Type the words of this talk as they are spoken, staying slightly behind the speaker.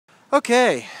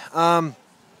Okay, what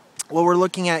we're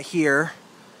looking at here,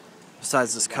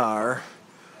 besides this car,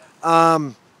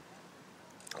 what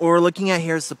we're looking at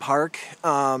here is the park,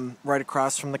 right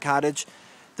across from the cottage.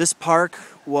 This park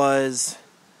was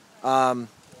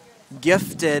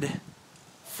gifted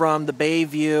from the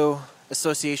Bayview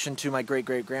Association to my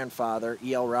great-great-grandfather,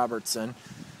 E.L. Robertson,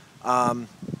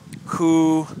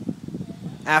 who,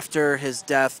 after his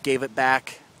death, gave it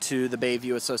back to the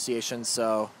Bayview Association.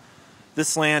 So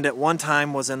this land at one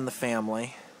time was in the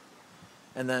family.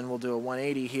 And then we'll do a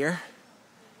 180 here.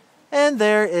 And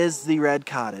there is the red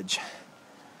cottage.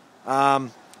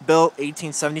 Built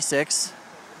 1876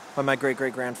 by my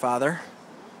great-great-grandfather.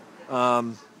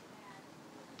 You're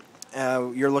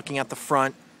looking at the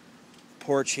front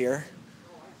porch here.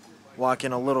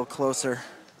 Walking a little closer.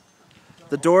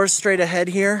 The doors straight ahead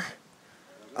here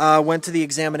went to the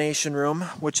examination room,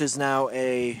 which is now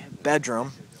a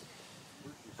bedroom.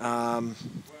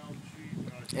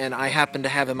 And I happen to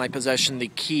have in my possession the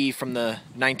key from the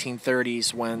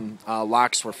 1930s when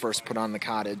locks were first put on the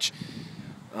cottage.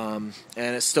 And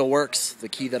it still works. The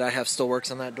key that I have still works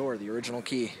on that door, the original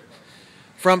key.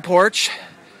 Front porch,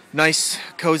 nice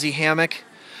cozy hammock,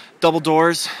 double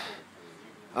doors,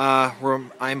 where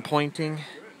I'm pointing,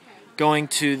 going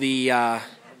to the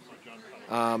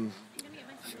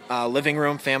living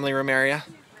room, family room area.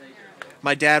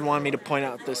 My dad wanted me to point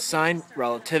out this sign,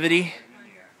 relativity.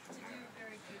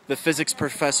 The physics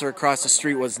professor across the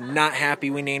street was not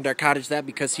happy we named our cottage that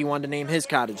because he wanted to name his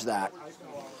cottage that.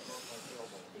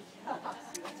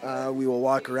 We will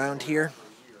walk around here.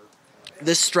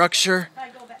 This structure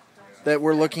that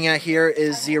we're looking at here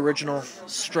is the original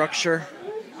structure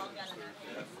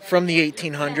from the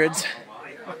 1800s.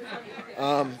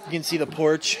 You can see the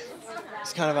porch.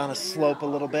 It's kind of on a slope a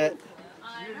little bit.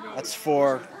 That's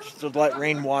to let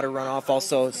rainwater run off.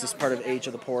 Also, it's just part of the age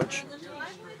of the porch.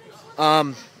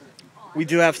 We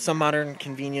do have some modern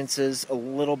conveniences a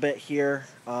little bit here.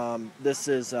 This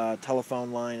is a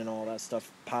telephone line and all that stuff,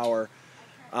 power.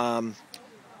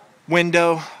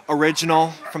 Window,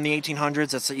 original from the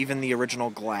 1800s. That's even the original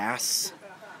glass.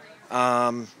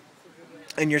 And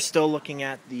you're still looking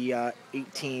at the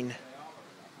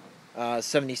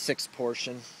 1876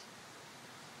 portion.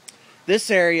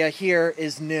 This area here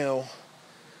is new.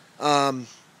 The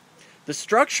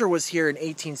structure was here in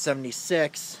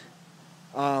 1876.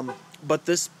 But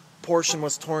this portion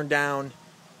was torn down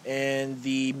in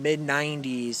the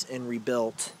mid-90s and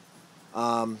rebuilt.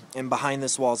 And behind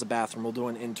this wall is a bathroom. We'll do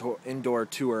an indoor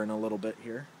tour in a little bit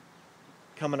here.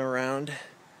 Coming around.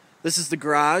 This is the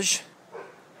garage.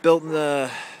 Built in the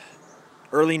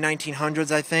early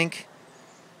 1900s, I think.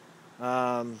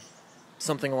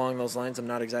 Something along those lines. I'm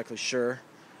not exactly sure.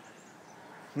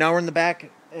 Now we're in the back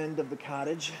end of the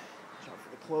cottage. Watch out for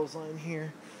the clothesline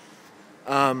here.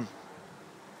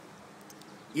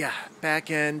 Yeah,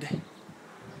 back end,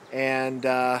 and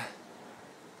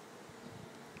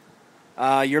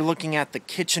you're looking at the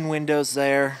kitchen windows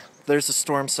there. There's the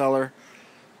storm cellar.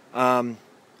 Down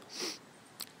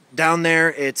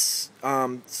there, it's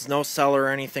no cellar or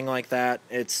anything like that.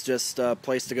 It's just a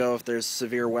place to go if there's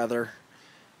severe weather.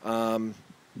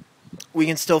 We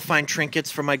can still find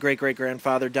trinkets from my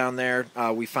great-great-grandfather down there.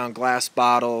 We found glass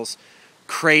bottles,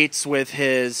 crates with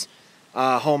his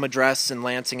home address in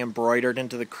Lansing embroidered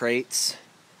into the crates.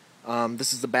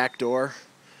 This is the back door.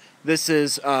 This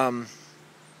is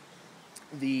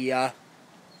the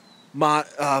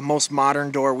most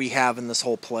modern door we have in this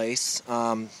whole place.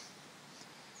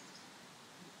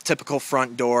 Typical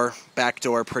front door, back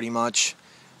door pretty much.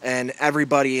 And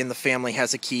everybody in the family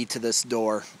has a key to this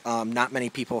door. Not many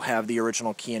people have the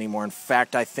original key anymore. In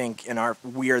fact, I think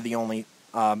we are the only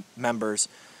members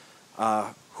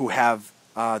who have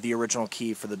the original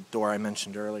key for the door I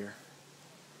mentioned earlier.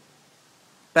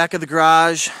 Back of the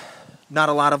garage, not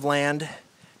a lot of land. And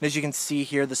as you can see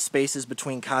here, the spaces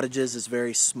between cottages is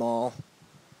very small.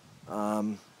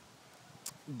 But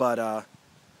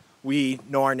we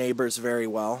know our neighbors very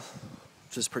well,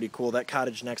 which is pretty cool. That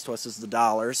cottage next to us is the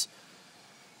Dollars.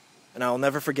 And I'll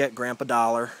never forget Grandpa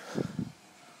Dollar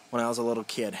when I was a little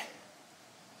kid.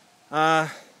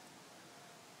 That's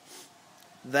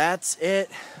it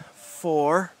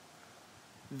for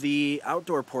the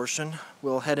outdoor portion.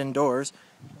 We'll head indoors.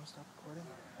 You want to stop recording?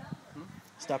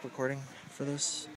 Stop recording for this?